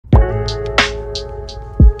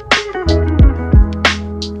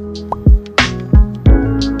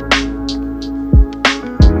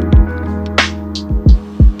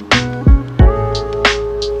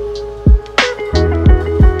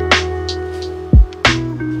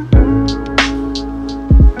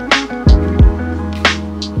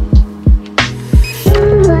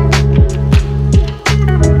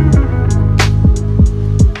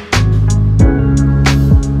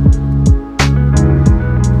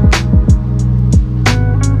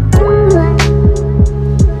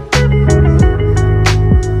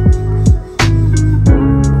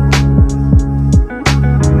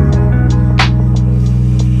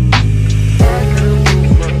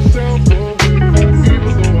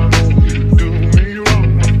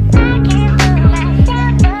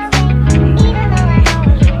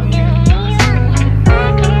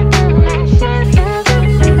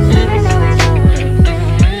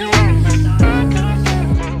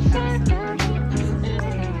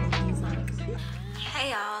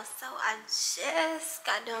just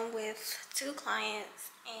got done with 2 clients,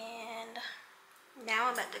 and now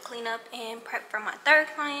I'm about to clean up and prep for my third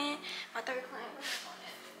client. My third client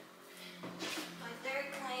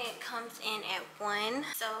comes in at 1,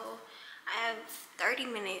 so I have 30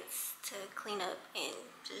 minutes to clean up and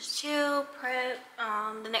just chill, prep.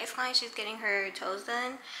 The next client, she's getting her toes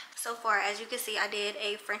done. So far, as you can see, I did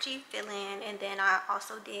a Frenchie fill-in, and then I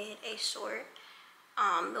also did a short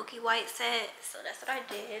milky white set. So that's what I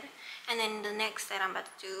did. And then the next set I'm about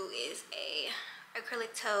to do is a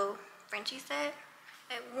acrylic toe Frenchie set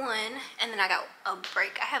at 1, and then I got a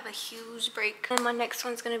break. I have a huge break, and my next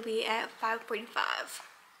one's gonna be at 5:45.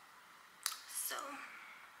 So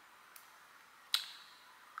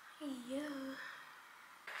yeah,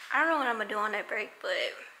 I don't know what I'm gonna do on that break, but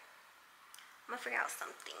I'm gonna figure out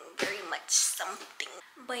something, very much something.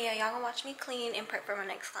 But yeah, y'all gonna watch me clean and prep for my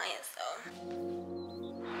next client. So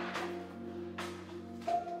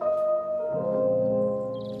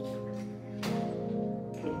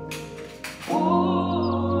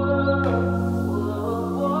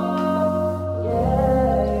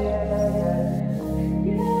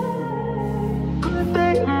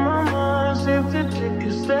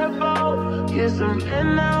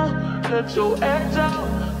and now let your edge out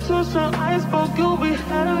to some iceberg. You'll be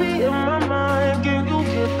heavy in my mind. Can you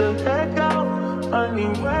get the heck out? I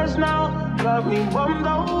need rest now. Got me bummed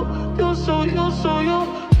out. You so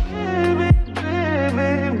baby,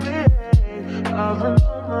 baby, baby. I've been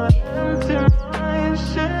on my empty mind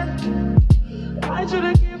shit. I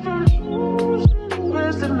should've get from losing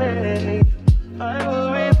best of me. I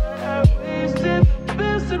worry that I wasted the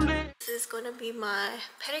best of me. this is gonna be my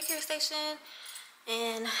pedicure station.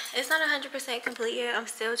 And it's not 100% complete yet. I'm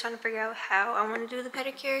still trying to figure out how I want to do the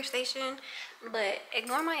pedicure station. But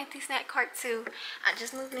ignore my empty snack cart too. I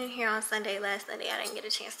just moved in here on Sunday. Last Sunday I didn't get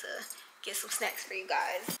a chance to get some snacks for you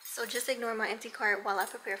guys. So just ignore my empty cart while I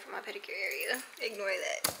prepare for my pedicure area. Ignore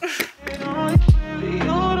that.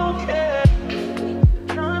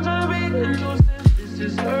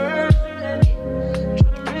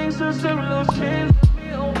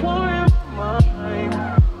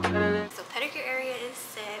 So pedicure area is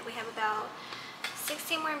set. We have about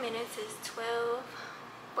 16 more minutes. It's 12:44.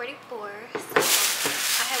 So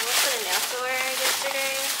I had went to the nail store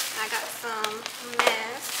yesterday. I got some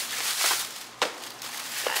masks.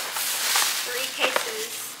 Got 3 cases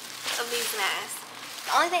of these masks.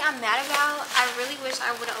 The only thing I'm mad about, I really wish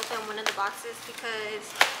I would have opened one of the boxes, because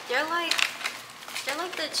they're like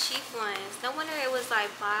the cheap ones. No wonder it was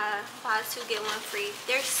like buy 2 get 1 free.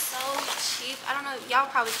 They're so cheap. I don't know, y'all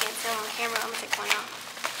probably can't tell on camera. I'm gonna take one out.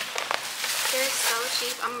 They're so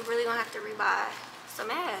cheap. I'm really gonna have to rebuy some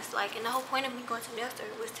masks. Like, and the whole point of me going to the nail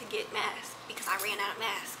store was to get masks, because I ran out of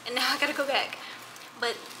masks, and now I gotta go back.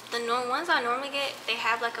 But the ones I normally get, they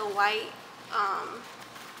have like a white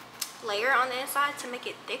layer on the inside to make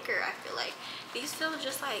it thicker. I feel like these feel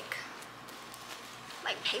just like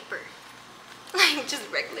paper. Like just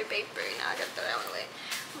regular paper. Now I gotta throw that one away.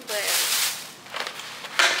 But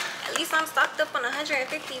at least I'm stocked up on 150.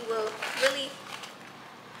 Well, really,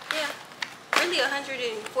 yeah, really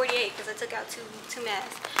 148, because I took out two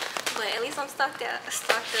masks. But at least I'm stocked up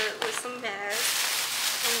with some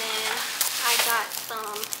masks. And then I got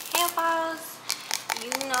some hand files.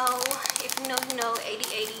 You know, if you know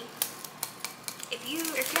 80/80. If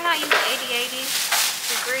you're not using 80/80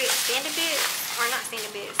 grit standard bits, or not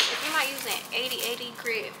standard bits, if you're not using 80/80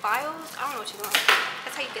 grit files, I don't know what you're doing.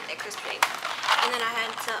 That's how you get that crisp tape. And then I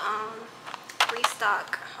had to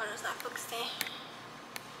restock. Hold on, it's not focusing.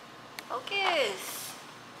 Focus.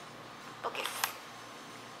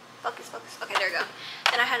 Okay, there we go.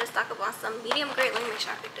 Then I had to stock up on some medium grit. Let me make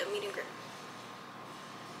sure I picked up medium grit.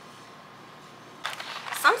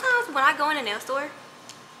 Sometimes when I go in a nail store,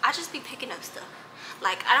 I just be picking up stuff.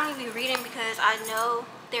 Like, I don't even be reading, because I know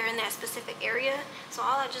they're in that specific area. So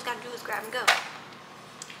all I just gotta do is grab and go.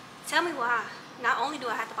 Tell me why. Not only do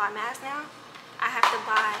I have to buy masks now, I have to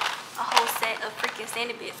buy a whole set of freaking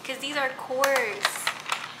standard bits, because these are cores.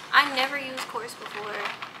 I never used cores before.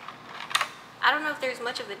 I don't know if there's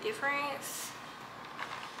much of a difference,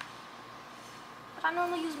 but I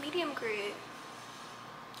normally use medium grit.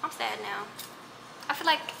 I'm sad now. I feel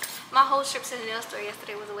like my whole trip to the nail store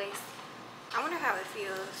yesterday was a waste. I wonder how it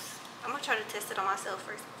feels. I'm gonna try to test it on myself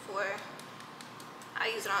first before I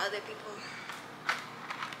use it on other people.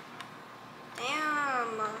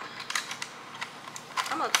 Damn.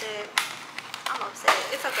 I'm upset.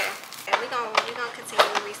 It's okay. Yeah, we gonna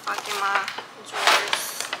continue restocking my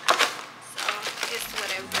drawers. So it's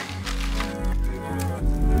whatever.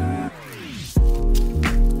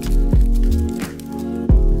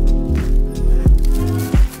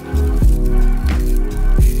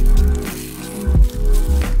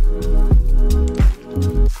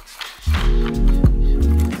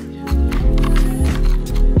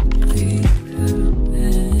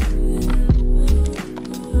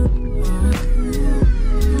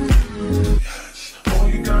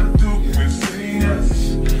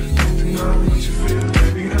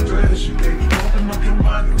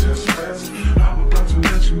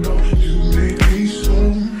 you know you make me so.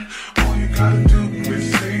 All you gotta do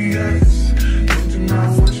is say yes. Don't deny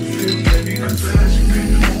what you feel, baby, unless you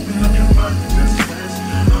can open up your mind and just rest.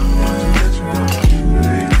 I want to let you know you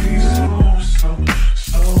make me so.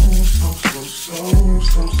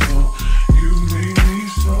 You make me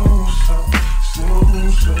so.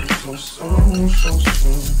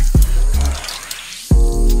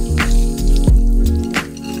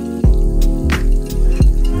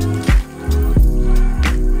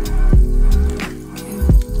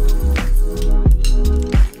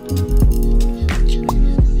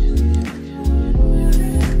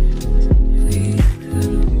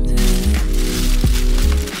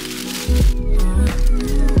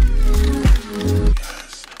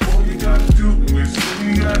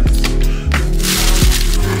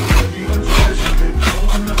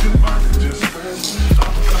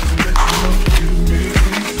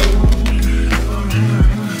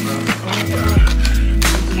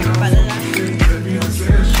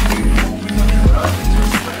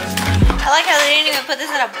 Put this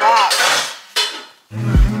in a box.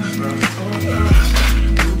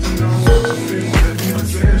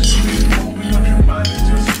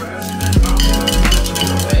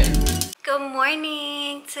 Good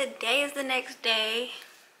morning. Today is the next day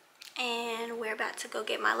and we're about to go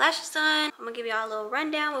get my lashes done. I'm gonna give y'all a little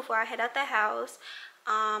rundown before I head out the house.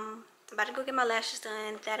 I'm about to go get my lashes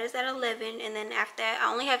done. That is at 11, and then after that I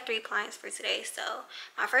only have 3 clients for today. So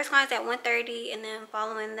my first client's at 1:30, and then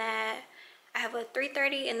following that I have a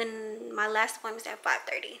 3:30, and then my last appointment's at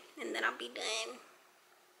 5:30, and then I'll be done.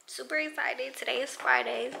 Super excited. Today is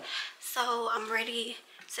Friday, so I'm ready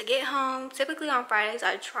to get home. Typically on Fridays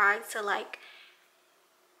I try to like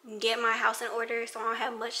get my house in order so I don't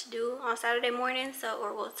have much to do on Saturday morning,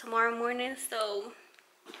 or well, tomorrow morning. So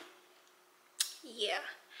yeah,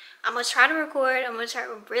 I'm gonna try to record. I'm gonna try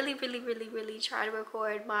really try to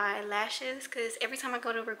record my lashes, because every time I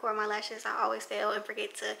go to record my lashes I always fail and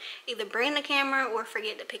forget to either bring the camera or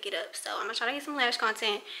forget to pick it up. So I'm gonna try to get some lash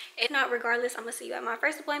content. If not, regardless, I'm gonna see you at my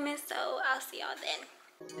first appointment, so I'll see y'all then.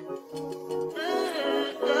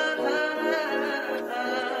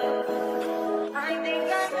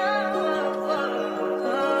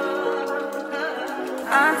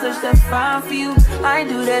 I touch that 5 for you. I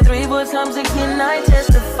do that 3 more times again. I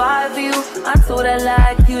testify for you. I told her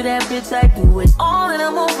like you, that bitch. I do it all, and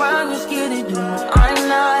I'm around. You scared to do it. I'm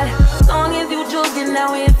not. As long as you joking,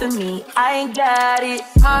 now in for me. I ain't got it.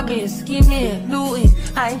 Pockets, skimming, looting.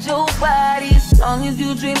 Hide your body. As long as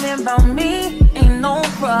you dreaming about me, ain't no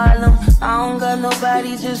problem. I don't got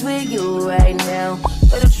nobody just with you right now.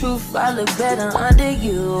 For the truth, I look better under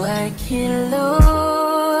you. I can't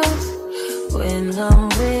lose when I'm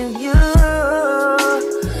with you.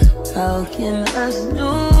 How can us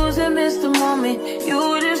lose and miss the moment?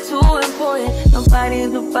 You just too important. Nobody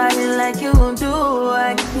do body like you do.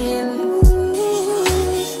 I can't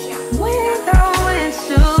lose when I'm with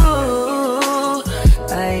you.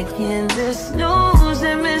 I can just lose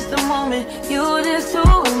and miss the moment. You just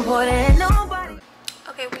too important. Nobody.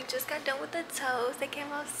 Okay, we just got done with the toes. They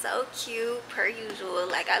came out so cute, per usual.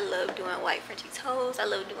 Like, I love doing white Frenchy toes. I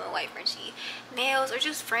love doing white Frenchy nails, or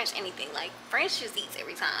just French anything. Like, French just eats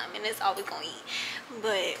every time, and it's always gonna eat.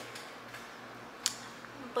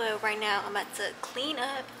 But right now I'm about to clean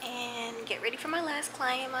up and get ready for my last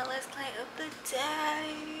client of the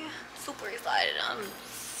day. Super excited. I'm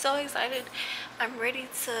so excited. I'm ready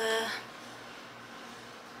to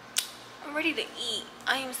eat.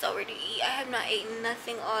 I am so ready to eat. I have not eaten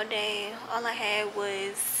nothing all day. All I had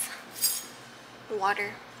was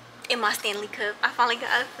water in my Stanley cup. I finally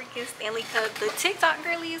got a freaking Stanley cup. The TikTok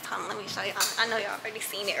girlies, hold on, let me show y'all. I know y'all already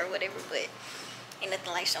seen it or whatever, but ain't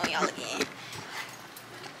nothing like showing y'all again.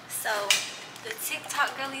 So the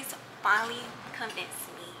TikTok girlies finally convinced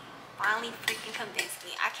me. Finally freaking convinced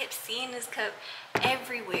me. I kept seeing this cup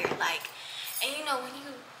everywhere, like, and you know,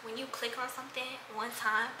 when you click on something one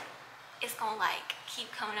time, it's gonna like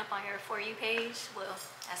keep coming up on your For You page. Well,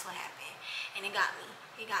 that's what happened, and it got me.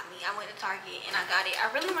 I went to Target and I got it.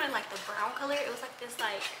 I really wanted like the brown color. It was like this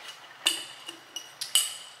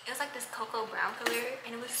cocoa brown color,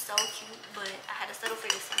 and it was so cute, but I had to settle for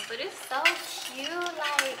this one. But it's so cute,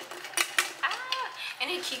 like,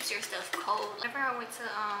 and it keeps your stuff cold. Whenever I went to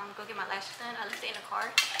go get my lashes done, I left it in the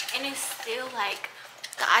car, and it's still like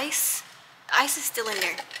the ice is still in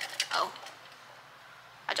there. Oh,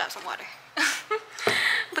 I dropped some water.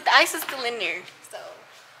 But the ice is still in there, so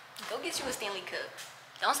go get you a Stanley cup.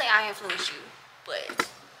 Don't say I influenced you, but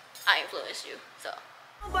I influenced you. So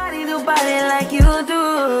nobody do body like you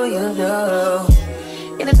do,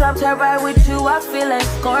 In the top tier ride with you, I feel like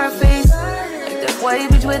Scarface. That white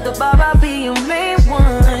bitch with the bob, I'll be your main one.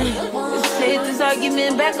 Let's take this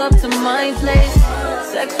argument back up to my place.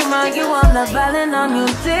 Sex remind you I'm not violent on you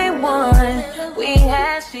day one. We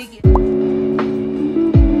had shit.